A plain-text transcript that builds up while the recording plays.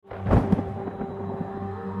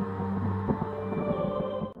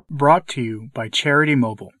brought to you by Charity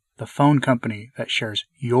Mobile, the phone company that shares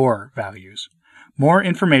your values. More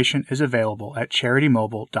information is available at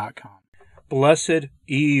CharityMobile.com. Blessed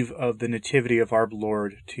Eve of the Nativity of our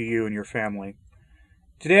Lord to you and your family.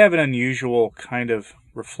 Today I have an unusual kind of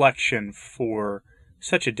reflection for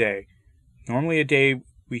such a day. Normally a day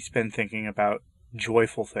we spend thinking about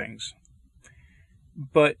joyful things.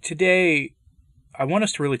 But today I want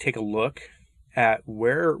us to really take a look at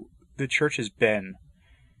where the church has been,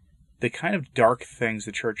 the kind of dark things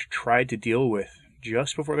the church tried to deal with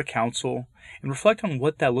just before the council, and reflect on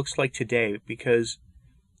what that looks like today, because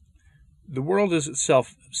the world is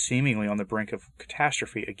itself seemingly on the brink of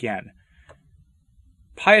catastrophe again.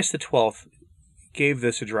 Pius XII gave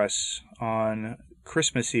this address on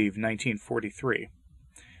Christmas Eve, 1943,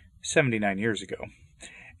 79 years ago.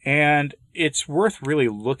 And it's worth really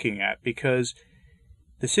looking at, because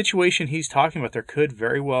the situation he's talking about there could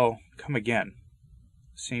very well come again.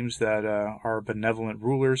 Seems that our benevolent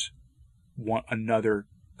rulers want another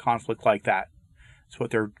conflict like that. It's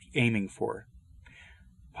what they're aiming for.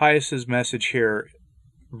 Pius's message here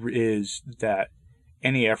is that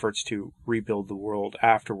any efforts to rebuild the world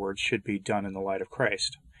afterwards should be done in the light of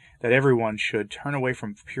Christ. That everyone should turn away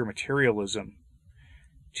from pure materialism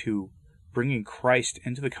to bringing Christ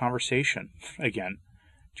into the conversation again,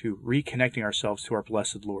 to reconnecting ourselves to our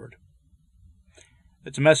blessed Lord.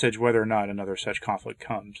 It's a message, whether or not another such conflict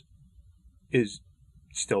comes, is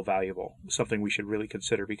still valuable, something we should really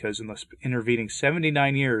consider, because in the intervening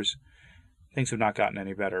 79 years, things have not gotten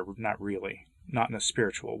any better, not really, not in a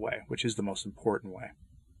spiritual way, which is the most important way.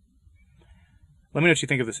 Let me know what you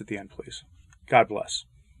think of this at the end, please. God bless.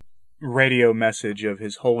 Radio message of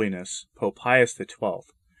His Holiness, Pope Pius XII,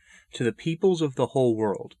 to the peoples of the whole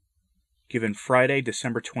world, given Friday,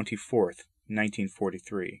 December 24th,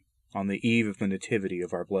 1943, on the eve of the Nativity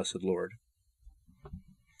of our Blessed Lord.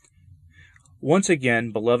 Once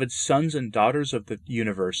again, beloved sons and daughters of the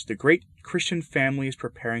universe, the great Christian family is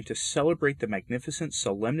preparing to celebrate the magnificent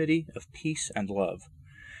solemnity of peace and love,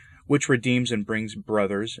 which redeems and brings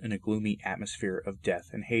brothers in a gloomy atmosphere of death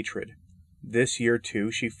and hatred. This year, too,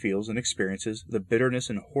 she feels and experiences the bitterness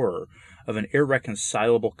and horror of an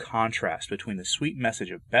irreconcilable contrast between the sweet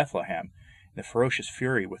message of Bethlehem and the ferocious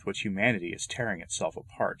fury with which humanity is tearing itself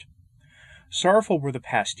apart. Sorrowful were the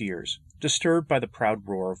past years, disturbed by the proud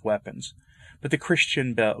roar of weapons, but the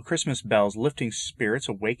Christmas bells' lifting spirits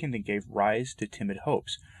awakened and gave rise to timid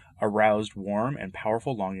hopes, aroused warm and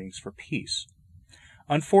powerful longings for peace.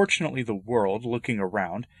 Unfortunately, the world, looking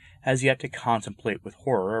around, has yet to contemplate with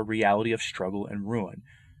horror a reality of struggle and ruin,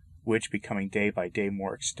 which, becoming day by day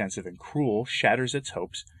more extensive and cruel, shatters its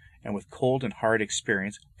hopes, and with cold and hard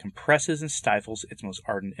experience compresses and stifles its most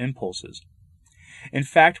ardent impulses. In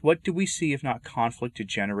fact, what do we see if not conflict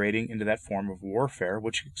degenerating into that form of warfare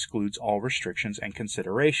which excludes all restrictions and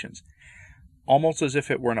considerations, almost as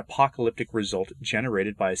if it were an apocalyptic result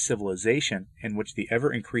generated by a civilization in which the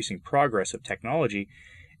ever-increasing progress of technology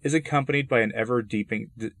is accompanied by an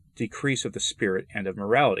ever-deepening decrease of the spirit and of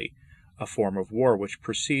morality, a form of war which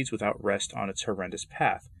proceeds without rest on its horrendous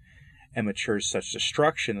path, and matures such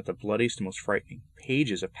destruction that the bloodiest and most frightening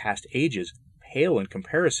pages of past ages pale in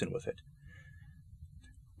comparison with it.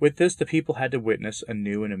 With this, the people had to witness a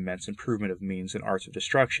new and immense improvement of means and arts of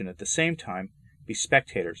destruction, at the same time be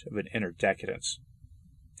spectators of an inner decadence.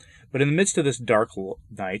 But in the midst of this dark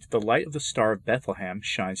night, the light of the Star of Bethlehem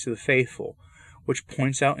shines to the faithful, which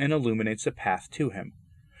points out and illuminates the path to Him,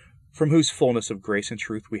 from whose fullness of grace and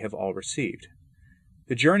truth we have all received.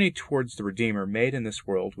 The journey towards the Redeemer made in this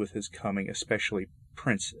world with His coming, especially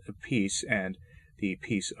Prince of Peace and the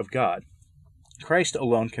peace of God. Christ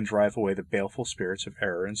alone can drive away the baleful spirits of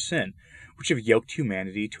error and sin, which have yoked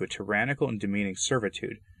humanity to a tyrannical and demeaning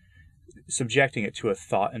servitude, subjecting it to a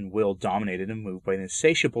thought and will dominated and moved by an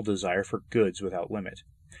insatiable desire for goods without limit.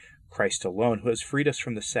 Christ alone, who has freed us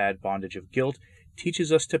from the sad bondage of guilt,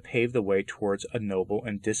 teaches us to pave the way towards a noble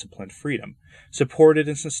and disciplined freedom, supported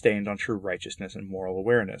and sustained on true righteousness and moral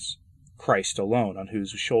awareness. Christ alone, on whose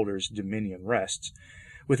shoulders dominion rests,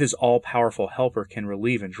 with His all-powerful helper, can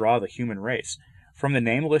relieve and draw the human race from the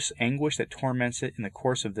nameless anguish that torments it in the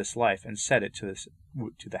course of this life and set it to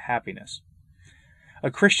the happiness.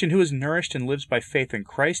 A Christian who is nourished and lives by faith in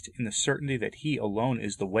Christ, in the certainty that He alone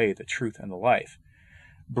is the way, the truth, and the life,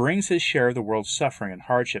 brings his share of the world's suffering and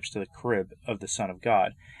hardships to the crib of the Son of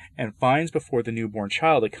God, and finds before the newborn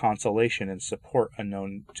child a consolation and support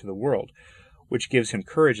unknown to the world, which gives him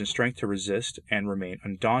courage and strength to resist and remain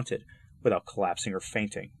undaunted, without collapsing or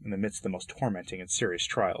fainting in the midst of the most tormenting and serious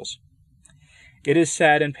trials. It is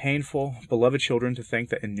sad and painful, beloved children, to think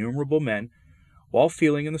that innumerable men while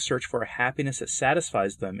feeling in the search for a happiness that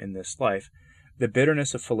satisfies them in this life, the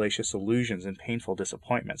bitterness of fallacious illusions and painful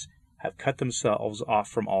disappointments have cut themselves off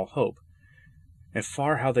from all hope. And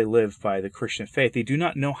far how they live by the Christian faith, they do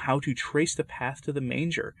not know how to trace the path to the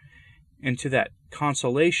manger, and to that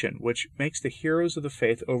consolation which makes the heroes of the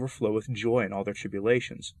faith overflow with joy in all their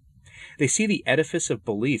tribulations. They see the edifice of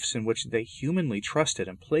beliefs in which they humanly trusted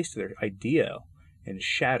and placed their ideal and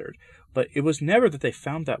shattered, but it was never that they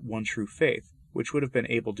found that one true faith, which would have been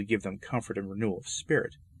able to give them comfort and renewal of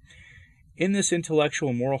spirit. In this intellectual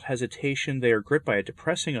and moral hesitation, they are gripped by a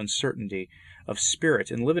depressing uncertainty of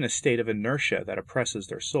spirit and live in a state of inertia that oppresses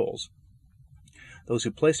their souls. Those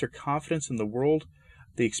who place their confidence in the world,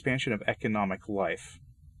 the expansion of economic life,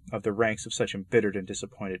 of the ranks of such embittered and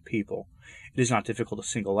disappointed people, it is not difficult to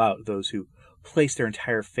single out those who place their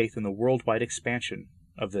entire faith in the worldwide expansion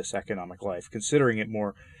of this economic life, considering it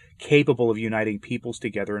more capable of uniting peoples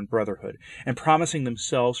together in brotherhood, and promising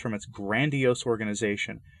themselves from its grandiose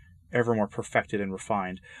organization ever more perfected and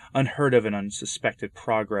refined, unheard of and unsuspected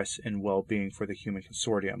progress and well-being for the human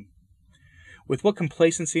consortium. With what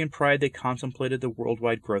complacency and pride they contemplated the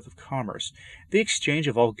worldwide growth of commerce, the exchange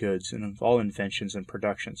of all goods and of all inventions and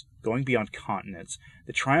productions, going beyond continents,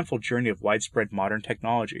 the triumphal journey of widespread modern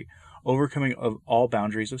technology, overcoming of all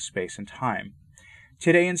boundaries of space and time.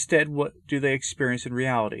 Today, instead, what do they experience in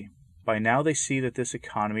reality? By now they see that this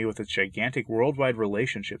economy, with its gigantic worldwide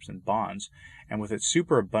relationships and bonds, and with its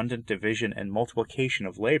superabundant division and multiplication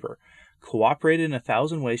of labor, cooperated in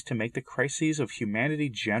 1,000 ways to make the crises of humanity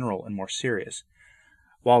general and more serious,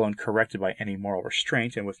 while uncorrected by any moral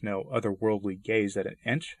restraint, and with no otherworldly gaze that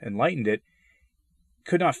enlightened it,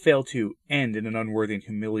 could not fail to end in an unworthy and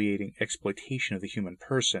humiliating exploitation of the human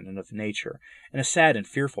person and of nature, in a sad and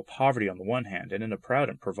fearful poverty on the one hand, and in a proud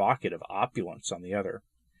and provocative opulence on the other.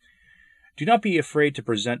 Do not be afraid to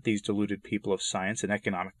present these deluded people of science and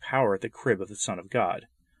economic power at the crib of the Son of God.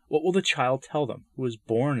 What will the child tell them, who is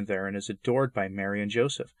born there and is adored by Mary and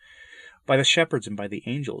Joseph, by the shepherds and by the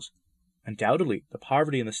angels? Undoubtedly, the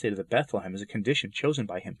poverty in the state of the Bethlehem is a condition chosen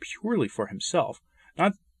by him purely for himself,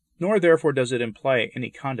 nor therefore does it imply any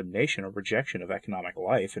condemnation or rejection of economic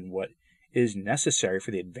life and what is necessary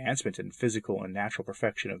for the advancement and physical and natural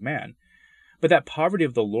perfection of man, but that poverty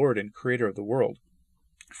of the Lord and Creator of the world,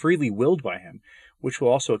 freely willed by him, which will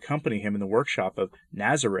also accompany him in the workshop of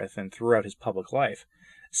Nazareth and throughout his public life,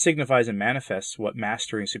 signifies and manifests what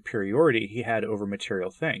mastery and superiority he had over material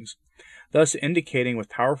things, thus indicating with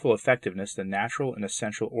powerful effectiveness the natural and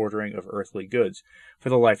essential ordering of earthly goods for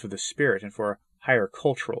the life of the spirit and for a higher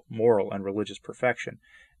cultural, moral, and religious perfection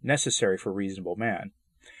necessary for reasonable man.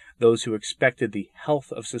 Those who expected the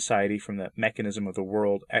health of society from the mechanism of the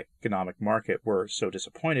world economic market were so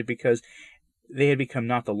disappointed because they had become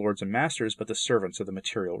not the lords and masters, but the servants of the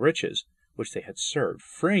material riches, which they had served,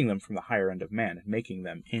 freeing them from the higher end of man, and making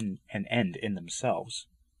them an end in themselves.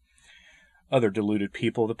 Other deluded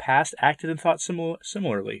people of the past acted and thought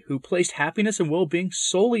similarly, who placed happiness and well-being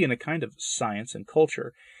solely in a kind of science and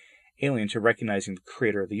culture, alien to recognizing the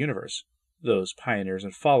Creator of the universe. Those pioneers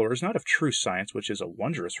and followers, not of true science, which is a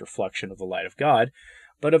wondrous reflection of the light of God,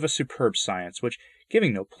 but of a superb science, which,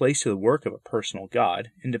 giving no place to the work of a personal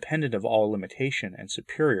God, independent of all limitation and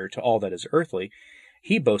superior to all that is earthly,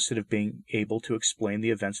 he boasted of being able to explain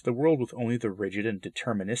the events of the world with only the rigid and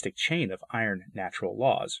deterministic chain of iron natural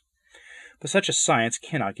laws. But such a science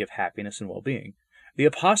cannot give happiness and well-being. The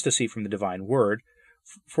apostasy from the divine word,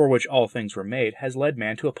 for which all things were made, has led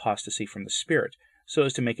man to apostasy from the Spirit, so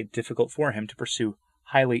as to make it difficult for him to pursue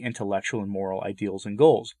highly intellectual and moral ideals and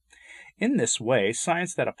goals. In this way,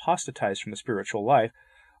 science that apostatized from the spiritual life,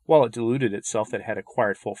 while it deluded itself that it had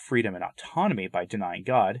acquired full freedom and autonomy by denying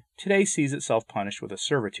God, today sees itself punished with a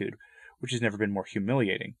servitude which has never been more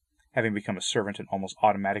humiliating, having become a servant and almost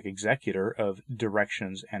automatic executor of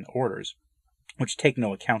directions and orders, which take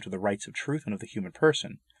no account of the rights of truth and of the human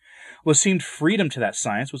person. What seemed freedom to that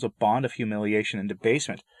science was a bond of humiliation and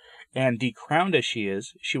debasement, and decrowned as she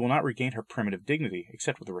is, she will not regain her primitive dignity,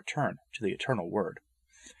 except with a return to the eternal Word.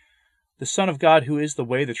 The Son of God, who is the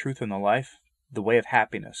way, the truth, and the life, the way of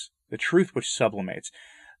happiness, the truth which sublimates,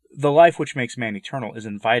 the life which makes man eternal, is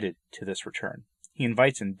invited to this return. He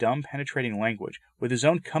invites in dumb, penetrating language, with his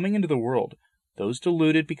own coming into the world, those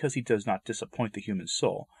deluded because he does not disappoint the human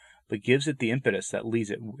soul, but gives it the impetus that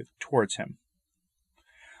leads it towards him.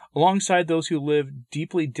 Alongside those who live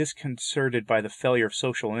deeply disconcerted by the failure of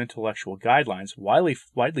social and intellectual guidelines,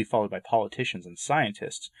 widely followed by politicians and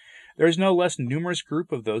scientists, there is no less numerous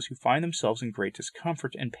group of those who find themselves in great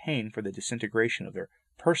discomfort and pain for the disintegration of their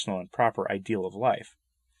personal and proper ideal of life.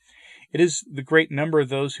 It is the great number of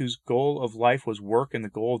those whose goal of life was work and the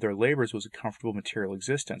goal of their labors was a comfortable material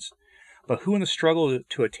existence, but who in the struggle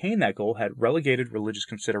to attain that goal had relegated religious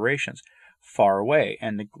considerations far away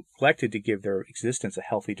and neglected to give their existence a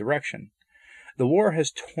healthy direction. The war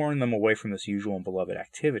has torn them away from this usual and beloved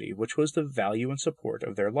activity, which was the value and support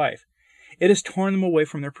of their life. It has torn them away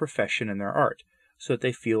from their profession and their art, so that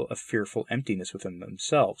they feel a fearful emptiness within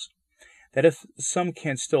themselves. That if some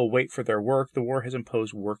can still wait for their work, the war has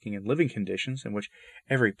imposed working and living conditions in which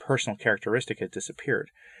every personal characteristic has disappeared.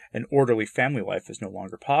 An orderly family life is no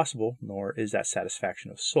longer possible, nor is that satisfaction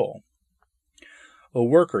of soul. O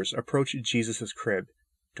workers, approach Jesus' crib.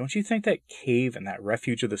 Don't you think that cave and that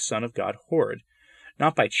refuge of the Son of God horrid?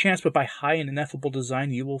 Not by chance, but by high and ineffable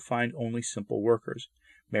design, you will find only simple workers.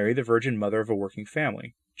 Mary, the virgin mother of a working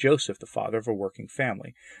family. Joseph, the father of a working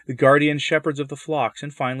family. The guardian shepherds of the flocks,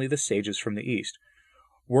 and finally the sages from the east.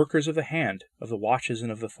 Workers of the hand, of the watches, and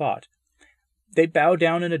of the thought. They bow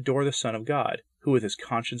down and adore the Son of God, who with his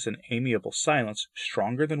conscience and amiable silence,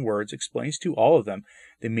 stronger than words, explains to all of them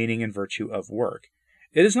the meaning and virtue of work.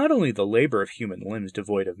 It is not only the labor of human limbs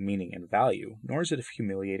devoid of meaning and value, nor is it of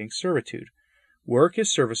humiliating servitude. Work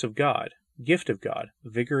is service of God, gift of God,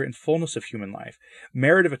 vigor and fullness of human life,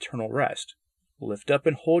 merit of eternal rest. Lift up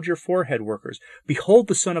and hold your forehead, workers. Behold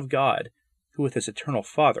the Son of God, who with his eternal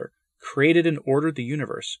Father created and ordered the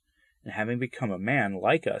universe, and having become a man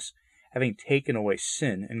like us, having taken away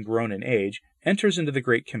sin and grown in age, enters into the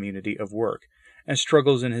great community of work, and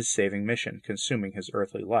struggles in his saving mission, consuming his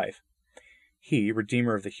earthly life. He,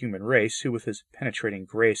 Redeemer of the human race, who with his penetrating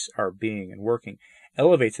grace our being and working,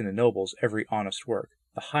 elevates and ennobles every honest work,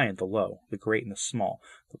 the high and the low, the great and the small,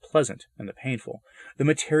 the pleasant and the painful, the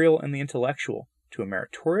material and the intellectual, to a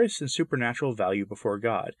meritorious and supernatural value before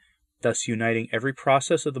God, thus uniting every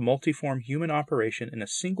process of the multiform human operation in a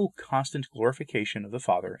single constant glorification of the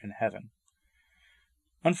Father in heaven.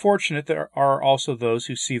 Unfortunate there are also those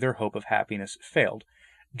who see their hope of happiness failed,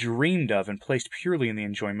 dreamed of and placed purely in the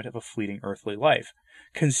enjoyment of a fleeting earthly life,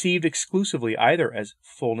 conceived exclusively either as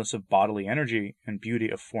fullness of bodily energy and beauty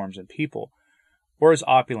of forms and people, or as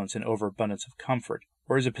opulence and overabundance of comfort,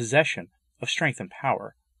 or as a possession of strength and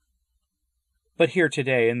power. But here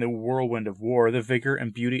today, in the whirlwind of war, the vigor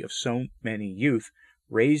and beauty of so many youth,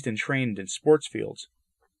 raised and trained in sports fields,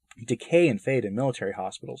 decay and fade in military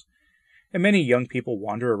hospitals, and many young people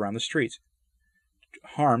wander around the streets,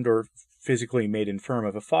 harmed or physically made infirm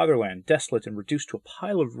of a fatherland, desolate and reduced to a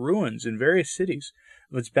pile of ruins in various cities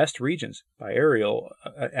of its best regions by aerial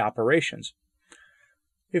operations.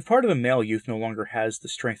 If part of the male youth no longer has the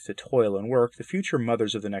strength to toil and work, the future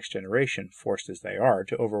mothers of the next generation, forced as they are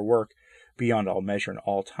to overwork beyond all measure and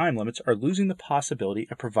all time limits, are losing the possibility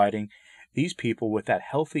of providing these people with that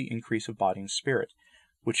healthy increase of body and spirit,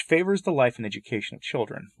 which favors the life and education of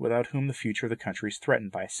children, without whom the future of the country is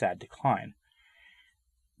threatened by a sad decline.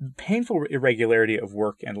 The painful irregularity of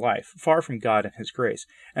work and life, far from God and his grace,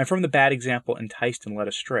 and from the bad example enticed and led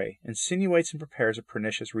astray, insinuates and prepares a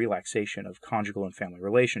pernicious relaxation of conjugal and family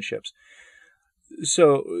relationships,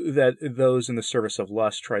 so that those in the service of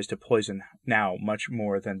lust tries to poison now much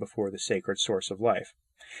more than before the sacred source of life.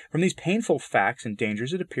 From these painful facts and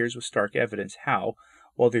dangers it appears with stark evidence how,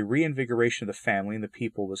 while the reinvigoration of the family and the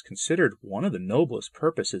people was considered one of the noblest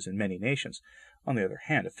purposes in many nations, on the other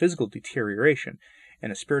hand, a physical deterioration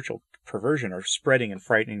and a spiritual perversion are spreading and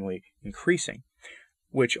frighteningly increasing,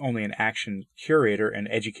 which only an action curator and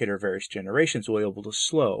educator of various generations will be able to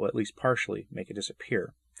slow, at least partially, make it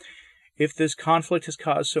disappear. If this conflict has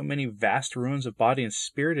caused so many vast ruins of body and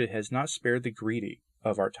spirit, it has not spared the greedy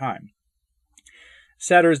of our time.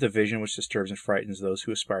 Sadder is the vision which disturbs and frightens those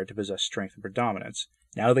who aspire to possess strength and predominance.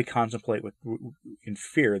 Now they contemplate in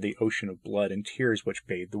fear the ocean of blood and tears which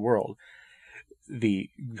bathed the world, the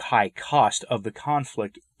high cost of the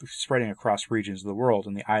conflict spreading across regions of the world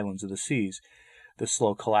and the islands of the seas, the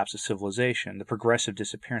slow collapse of civilization, the progressive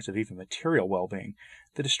disappearance of even material well-being,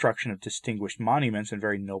 the destruction of distinguished monuments and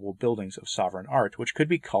very noble buildings of sovereign art, which could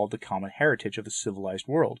be called the common heritage of the civilized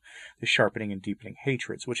world, the sharpening and deepening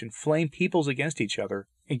hatreds, which inflame peoples against each other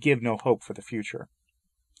and give no hope for the future.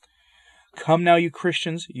 Come now, you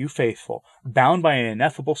Christians, you faithful, bound by an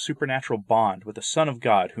ineffable supernatural bond with the Son of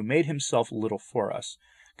God, who made himself little for us,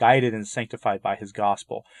 guided and sanctified by his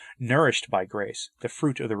gospel, nourished by grace, the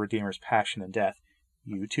fruit of the Redeemer's passion and death.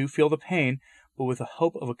 You too feel the pain, but with the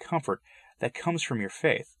hope of a comfort that comes from your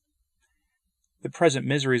faith. The present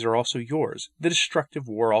miseries are also yours. The destructive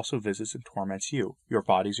war also visits and torments you, your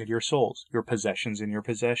bodies and your souls, your possessions and your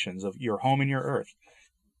possessions, of your home and your earth.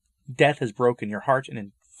 Death has broken your heart and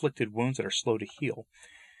inflicted wounds that are slow to heal.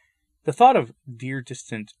 The thought of dear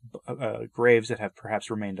distant graves that have perhaps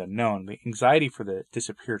remained unknown, the anxiety for the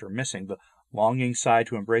disappeared or missing, the longing sigh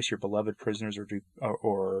to embrace your beloved prisoners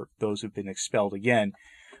or those who've been expelled again,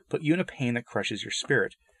 put you in a pain that crushes your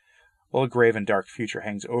spirit, while a grave and dark future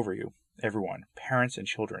hangs over you, everyone, parents and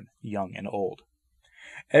children, young and old.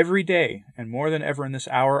 Every day, and more than ever in this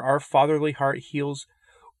hour, our fatherly heart feels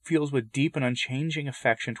with deep and unchanging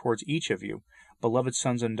affection towards each of you, beloved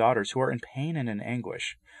sons and daughters who are in pain and in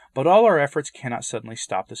anguish. But all our efforts cannot suddenly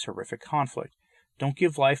stop this horrific conflict. Don't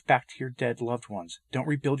give life back to your dead loved ones. Don't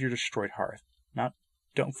rebuild your destroyed hearth.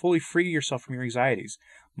 Don't fully free yourself from your anxieties.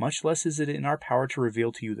 Much less is it in our power to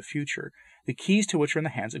reveal to you the future, the keys to which are in the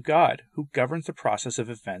hands of God, who governs the process of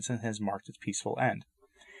events and has marked its peaceful end.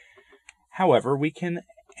 However, we can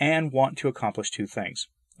and want to accomplish two things.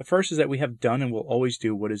 The first is that we have done and will always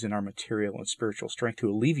do what is in our material and spiritual strength to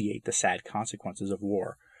alleviate the sad consequences of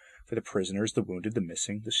war, for the prisoners, the wounded, the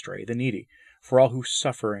missing, the stray, the needy, for all who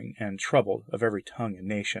suffering and troubled of every tongue and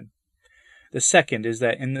nation. The second is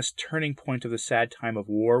that in this turning point of the sad time of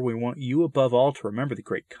war, we want you above all to remember the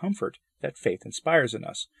great comfort that faith inspires in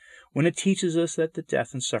us, when it teaches us that the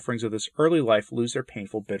death and sufferings of this early life lose their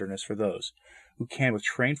painful bitterness for those who can, with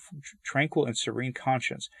tranquil and serene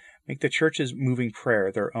conscience, make the Church's moving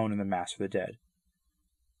prayer their own in the Mass for the dead.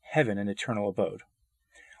 Heaven and eternal abode.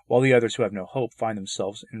 While the others who have no hope find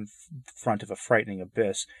themselves in front of a frightening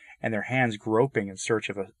abyss, and their hands groping in search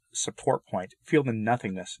of a support point, feel the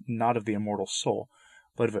nothingness not of the immortal soul,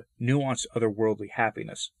 but of a nuanced otherworldly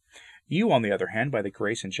happiness. You, on the other hand, by the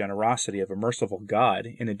grace and generosity of a merciful God,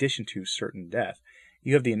 in addition to certain death,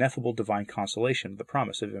 you have the ineffable divine consolation of the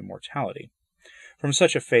promise of immortality. From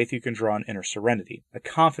such a faith you can draw an inner serenity, a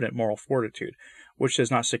confident moral fortitude, which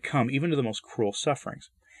does not succumb even to the most cruel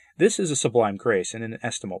sufferings. This is a sublime grace and an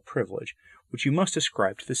inestimable privilege, which you must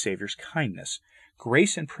ascribe to the Saviour's kindness.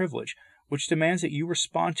 Grace and privilege, which demands that you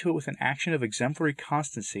respond to it with an action of exemplary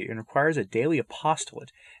constancy and requires a daily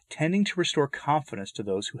apostolate, tending to restore confidence to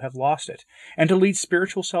those who have lost it, and to lead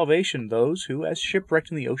spiritual salvation those who, as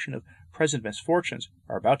shipwrecked in the ocean of present misfortunes,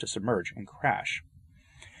 are about to submerge and crash.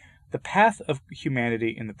 The path of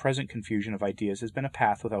humanity in the present confusion of ideas has been a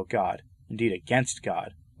path without God, indeed against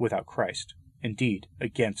God, without Christ, indeed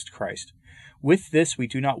against Christ. With this we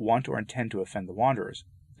do not want or intend to offend the wanderers.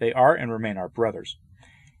 They are and remain our brothers.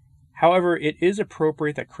 However, it is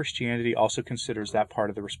appropriate that Christianity also considers that part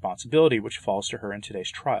of the responsibility which falls to her in today's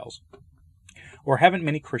trials. Or haven't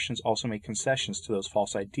many Christians also made concessions to those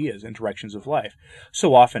false ideas and directions of life,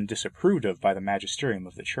 so often disapproved of by the magisterium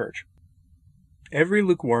of the Church? Every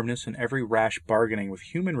lukewarmness and every rash bargaining with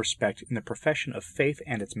human respect in the profession of faith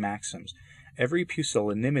and its maxims, every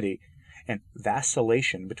pusillanimity and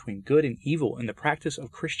vacillation between good and evil in the practice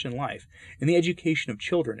of Christian life, in the education of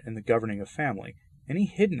children and the governing of family, any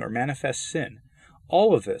hidden or manifest sin,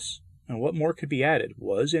 all of this, and what more could be added,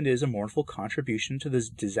 was and is a mournful contribution to this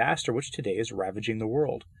disaster which today is ravaging the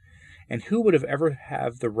world. And who would ever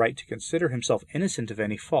have the right to consider himself innocent of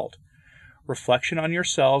any fault? Reflection on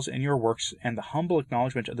yourselves and your works and the humble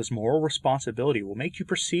acknowledgement of this moral responsibility will make you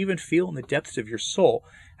perceive and feel in the depths of your soul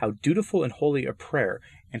how dutiful and holy a prayer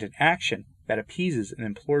and an action that appeases and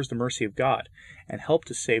implores the mercy of God and help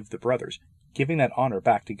to save the brothers, giving that honor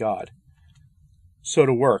back to God. So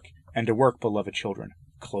to work, beloved children.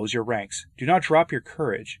 Close your ranks. Do not drop your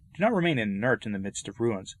courage. Do not remain inert in the midst of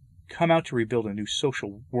ruins. Come out to rebuild a new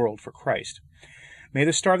social world for Christ. May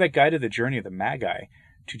the star that guided the journey of the Magi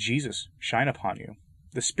to Jesus shine upon you.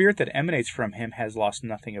 The spirit that emanates from him has lost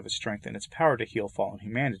nothing of its strength and its power to heal fallen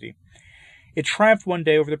humanity. It triumphed one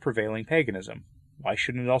day over the prevailing paganism. Why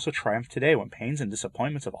shouldn't it also triumph today when pains and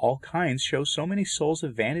disappointments of all kinds show so many souls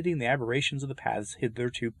of vanity and the aberrations of the paths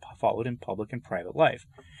hitherto followed in public and private life?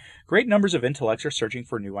 Great numbers of intellects are searching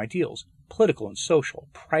for new ideals, political and social,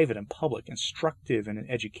 private and public, instructive and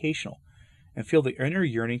educational, and feel the inner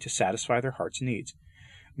yearning to satisfy their heart's needs.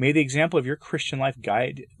 May the example of your Christian life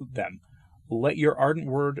guide them. Let your ardent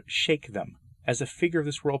word shake them. As the figure of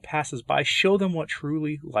this world passes by, show them what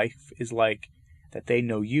truly life is like, that they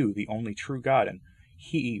know you, the only true God, and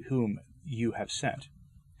he whom you have sent.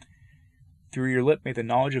 Through your lip may the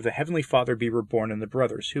knowledge of the Heavenly Father be reborn in the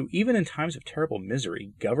brothers, who, even in times of terrible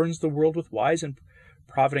misery, governs the world with wise and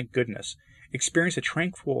provident goodness, experience a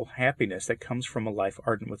tranquil happiness that comes from a life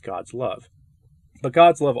ardent with God's love. But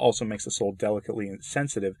God's love also makes the soul delicately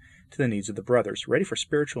sensitive to the needs of the brothers, ready for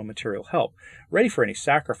spiritual and material help, ready for any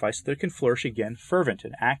sacrifice so that it can flourish again, fervent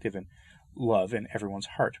and active in love in everyone's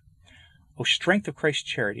heart. O strength of Christ's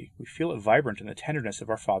charity, we feel it vibrant in the tenderness of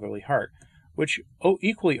our fatherly heart, which,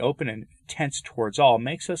 equally open and tense towards all,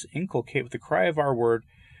 makes us inculcate with the cry of our word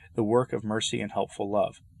the work of mercy and helpful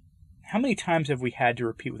love. How many times have we had to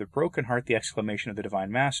repeat with a broken heart the exclamation of the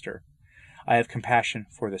Divine Master, "I have compassion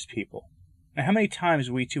for this people"? And how many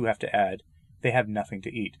times we too have to add, "They have nothing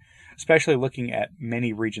to eat," especially looking at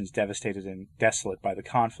many regions devastated and desolate by the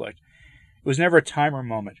conflict. It was never a time or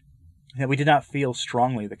moment that we did not feel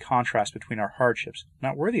strongly the contrast between our hardships,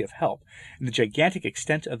 not worthy of help, and the gigantic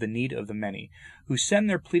extent of the need of the many, who send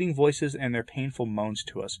their pleading voices and their painful moans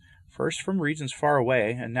to us, first from regions far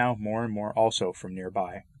away, and now more and more also from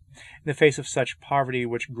nearby. In the face of such poverty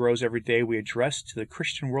which grows every day, we address to the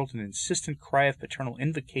Christian world an insistent cry of paternal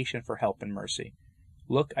invocation for help and mercy.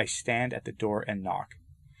 "Look, I stand at the door and knock."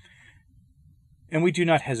 And we do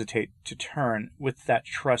not hesitate to turn, with that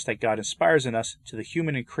trust that God inspires in us, to the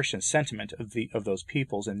human and Christian sentiment of those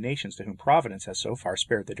peoples and nations to whom Providence has so far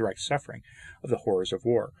spared the direct suffering of the horrors of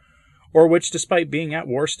war, or which, despite being at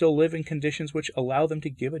war, still live in conditions which allow them to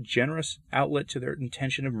give a generous outlet to their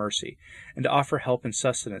intention of mercy, and to offer help and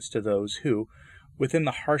sustenance to those who, within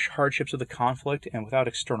the harsh hardships of the conflict and without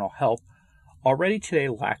external help, already today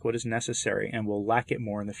lack what is necessary and will lack it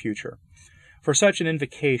more in the future. For such an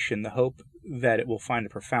invocation, the hope that it will find a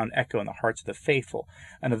profound echo in the hearts of the faithful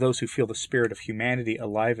and of those who feel the spirit of humanity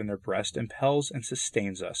alive in their breast impels and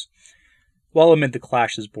sustains us. While amid the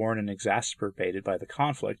clashes born and exacerbated by the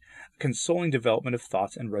conflict, a consoling development of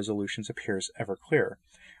thoughts and resolutions appears ever clearer.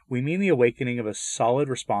 We mean the awakening of a solid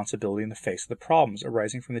responsibility in the face of the problems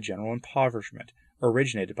arising from the general impoverishment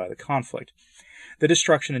originated by the conflict. The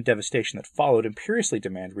destruction and devastation that followed imperiously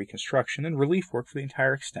demand reconstruction and relief work for the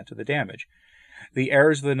entire extent of the damage. The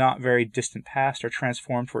errors of the not very distant past are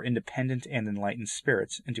transformed for independent and enlightened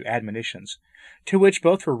spirits into admonitions, to which,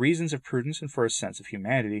 both for reasons of prudence and for a sense of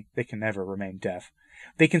humanity, they can never remain deaf.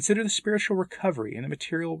 They consider the spiritual recovery and the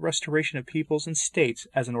material restoration of peoples and states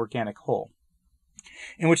as an organic whole,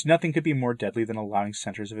 in which nothing could be more deadly than allowing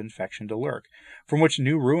centers of infection to lurk, from which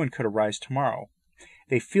new ruin could arise tomorrow.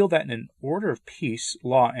 They feel that in an order of peace,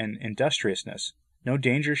 law, and industriousness, no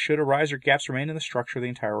dangers should arise or gaps remain in the structure of the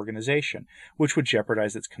entire organization, which would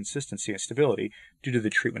jeopardize its consistency and stability due to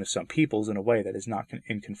the treatment of some peoples in a way that is not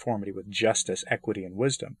in conformity with justice, equity, and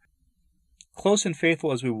wisdom. Close and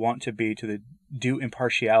faithful as we want to be to the due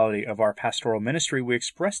impartiality of our pastoral ministry, we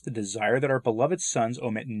express the desire that our beloved sons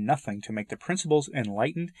omit nothing to make the principles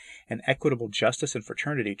enlightened and equitable justice and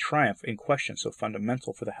fraternity triumph in questions so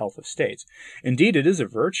fundamental for the health of states. Indeed, it is a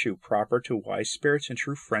virtue proper to wise spirits and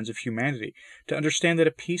true friends of humanity to understand that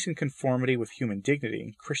a peace in conformity with human dignity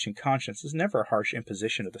and Christian conscience is never a harsh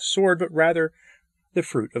imposition of the sword, but rather the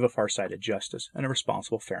fruit of a far-sighted justice and a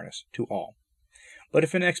responsible fairness to all. But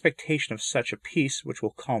if in expectation of such a peace which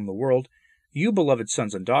will calm the world, you, beloved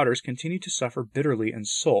sons and daughters, continue to suffer bitterly in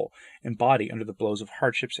soul and body under the blows of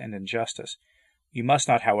hardships and injustice, you must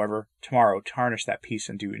not, however, tomorrow tarnish that peace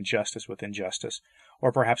and do injustice with injustice,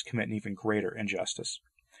 or perhaps commit an even greater injustice.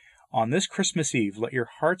 On this Christmas Eve, let your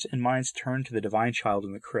hearts and minds turn to the divine child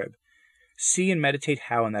in the crib. See and meditate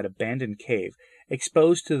how in that abandoned cave,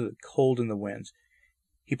 exposed to the cold and the winds,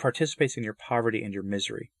 he participates in your poverty and your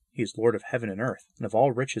misery. He is Lord of heaven and earth, and of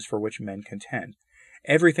all riches for which men contend.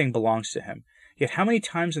 Everything belongs to him. Yet how many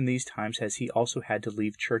times in these times has he also had to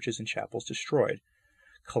leave churches and chapels destroyed,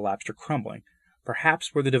 collapsed, or crumbling?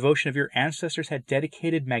 Perhaps where the devotion of your ancestors had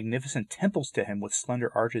dedicated magnificent temples to him with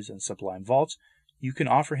slender arches and sublime vaults, you can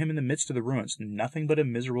offer him in the midst of the ruins nothing but a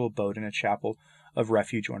miserable abode in a chapel of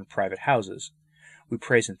refuge or in private houses. We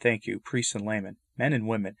praise and thank you, priests and laymen, men and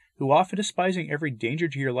women, who, often despising every danger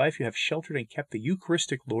to your life, you have sheltered and kept the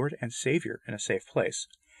Eucharistic Lord and Savior in a safe place.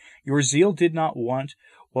 Your zeal did not want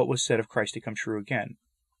what was said of Christ to come true again.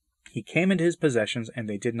 He came into his possessions, and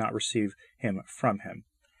they did not receive him from him.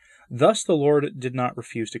 Thus the Lord did not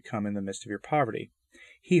refuse to come in the midst of your poverty.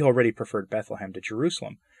 He already preferred Bethlehem to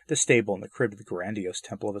Jerusalem, the stable and the crib to the grandiose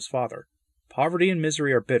temple of his Father. Poverty and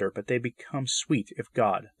misery are bitter, but they become sweet if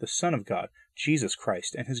God, the Son of God, Jesus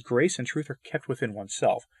Christ, and his grace and truth are kept within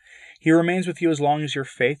oneself. He remains with you as long as your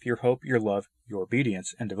faith, your hope, your love, your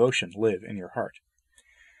obedience, and devotion live in your heart.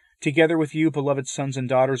 Together with you, beloved sons and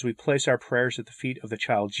daughters, we place our prayers at the feet of the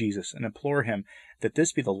child Jesus and implore him that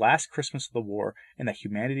this be the last Christmas of the war, and that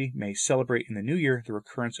humanity may celebrate in the new year the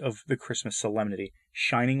recurrence of the Christmas solemnity,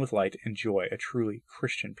 shining with light and joy a truly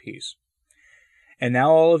Christian peace. And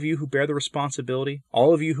now all of you who bear the responsibility,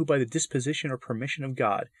 all of you who by the disposition or permission of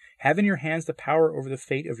God have in your hands the power over the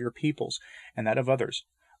fate of your peoples and that of others,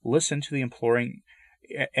 listen to the imploring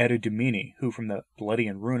Eridumini, who from the bloody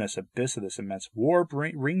and ruinous abyss of this immense war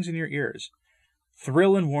rings in your ears.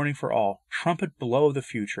 Thrill and warning for all, trumpet blow of the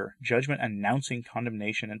future, judgment announcing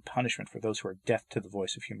condemnation and punishment for those who are deaf to the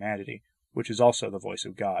voice of humanity, which is also the voice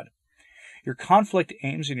of God. Your conflict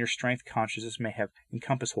aims and your strength consciousness may have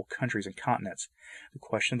encompassed whole countries and continents. The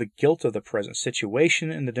question of the guilt of the present situation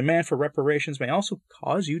and the demand for reparations may also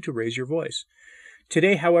cause you to raise your voice.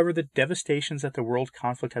 Today, however, the devastations that the world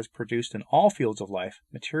conflict has produced in all fields of life,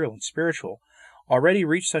 material and spiritual, already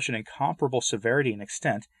reach such an incomparable severity and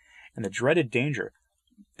extent, and the dreaded danger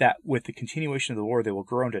that with the continuation of the war they will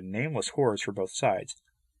grow into nameless horrors for both sides.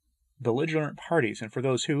 Belligerent parties, and for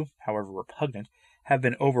those who, however repugnant, have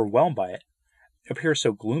been overwhelmed by it, appear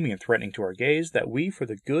so gloomy and threatening to our gaze that we, for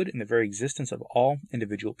the good and the very existence of all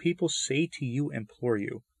individual peoples, say to you, implore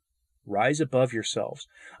you, rise above yourselves,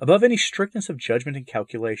 above any strictness of judgment and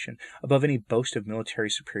calculation, above any boast of military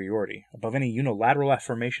superiority, above any unilateral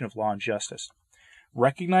affirmation of law and justice.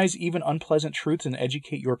 Recognize even unpleasant truths and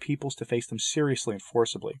educate your peoples to face them seriously and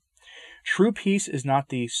forcibly. True peace is not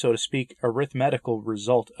the, so to speak, arithmetical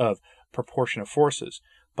result of proportion of forces,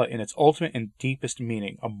 but in its ultimate and deepest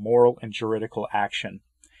meaning, a moral and juridical action.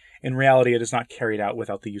 In reality, it is not carried out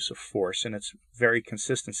without the use of force, and its very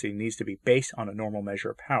consistency needs to be based on a normal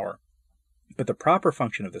measure of power. But the proper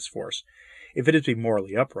function of this force, if it is to be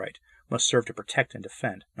morally upright, must serve to protect and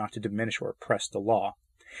defend, not to diminish or oppress the law.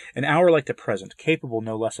 An hour like the present, capable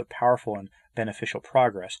no less of powerful and beneficial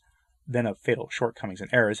progress than of fatal shortcomings and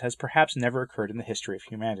errors, has perhaps never occurred in the history of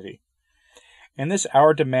humanity. And this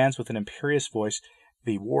hour demands with an imperious voice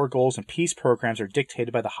the war goals and peace programs are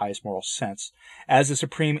dictated by the highest moral sense. As the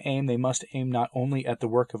supreme aim, they must aim not only at the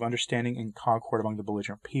work of understanding and concord among the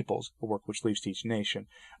belligerent peoples, a work which leaves to each nation,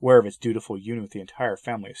 aware of its dutiful union with the entire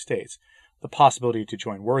family of states, the possibility to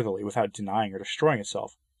join worthily without denying or destroying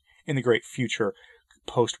itself in the great future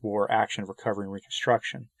post-war action of recovery and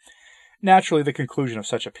reconstruction. Naturally, the conclusion of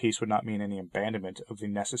such a peace would not mean any abandonment of the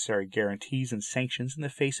necessary guarantees and sanctions in the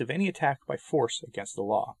face of any attack by force against the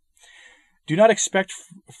law. Do not expect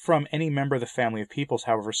from any member of the family of peoples,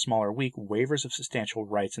 however small or weak, waivers of substantial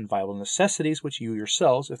rights and vital necessities which you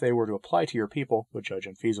yourselves, if they were to apply to your people, would judge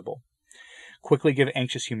unfeasible. Quickly give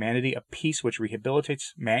anxious humanity a peace which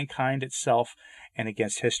rehabilitates mankind itself and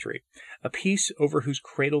against history, a peace over whose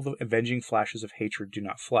cradle the avenging flashes of hatred do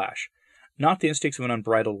not flash. Not the instincts of an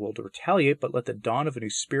unbridled will to retaliate, but let the dawn of a new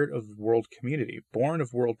spirit of world community, born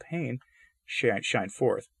of world pain, shine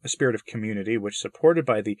forth, a spirit of community which, supported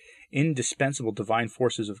by the indispensable divine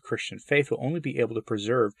forces of Christian faith, will only be able to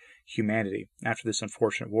preserve humanity after this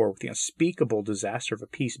unfortunate war with the unspeakable disaster of a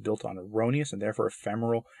peace built on erroneous and therefore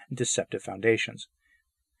ephemeral and deceptive foundations.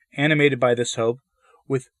 Animated by this hope,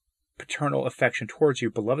 with paternal affection towards you,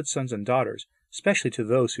 beloved sons and daughters, especially to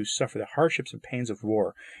those who suffer the hardships and pains of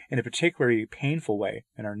war in a particularly painful way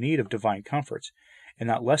and are in need of divine comforts, and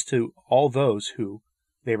not less to all those who,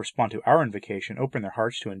 they respond to our invocation, open their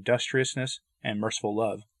hearts to industriousness and merciful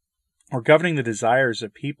love, or governing the desires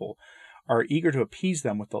of people, are eager to appease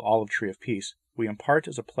them with the olive tree of peace, we impart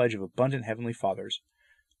as a pledge of abundant heavenly fathers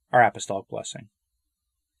our apostolic blessing.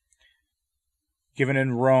 Given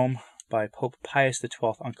in Rome by Pope Pius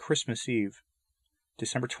XII on Christmas Eve,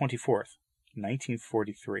 December 24th,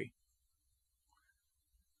 1943.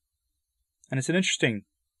 And it's an interesting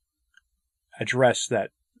address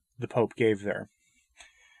that the Pope gave there.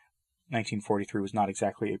 1943 was not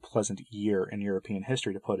exactly a pleasant year in European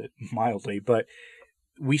history, to put it mildly, but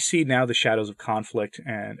we see now the shadows of conflict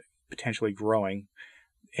and potentially growing,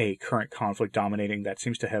 a current conflict dominating that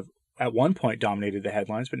seems to have at one point dominated the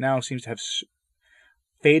headlines, but now seems to have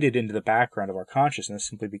faded into the background of our consciousness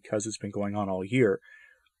simply because it's been going on all year.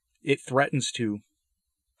 It threatens to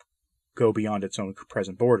go beyond its own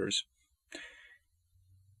present borders.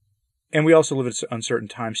 And we also live at uncertain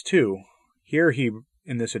times too. Here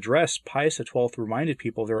in this address, Pius XII reminded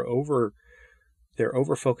people their over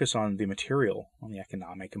focus on the material, on the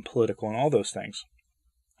economic and political and all those things,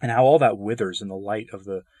 and how all that withers in the light of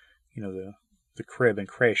the crib and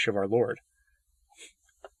creche of our Lord.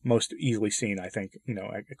 Most easily seen, I think,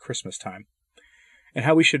 at Christmas time, and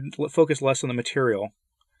how we should focus less on the material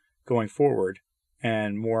going forward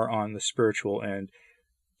and more on the spiritual and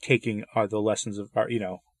taking the lessons of our,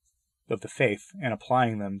 of the faith and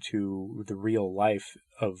applying them to the real life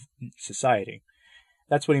of society.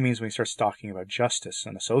 That's what he means when he starts talking about justice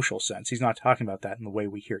in a social sense. He's not talking about that in the way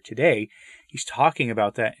we hear today. He's talking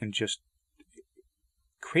about that in just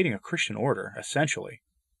creating a Christian order, essentially.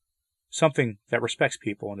 Something that respects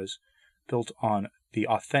people and is built on the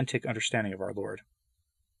authentic understanding of our Lord.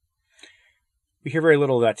 We hear very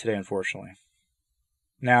little of that today, unfortunately.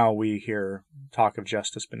 Now we hear talk of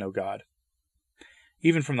justice but no God,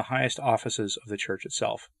 even from the highest offices of the church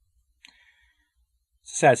itself.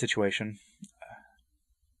 It's a sad situation.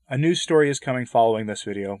 A news story is coming following this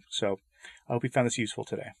video, so I hope you found this useful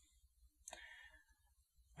today.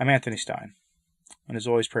 I'm Anthony Stein, and as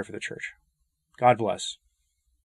always, pray for the church. God bless.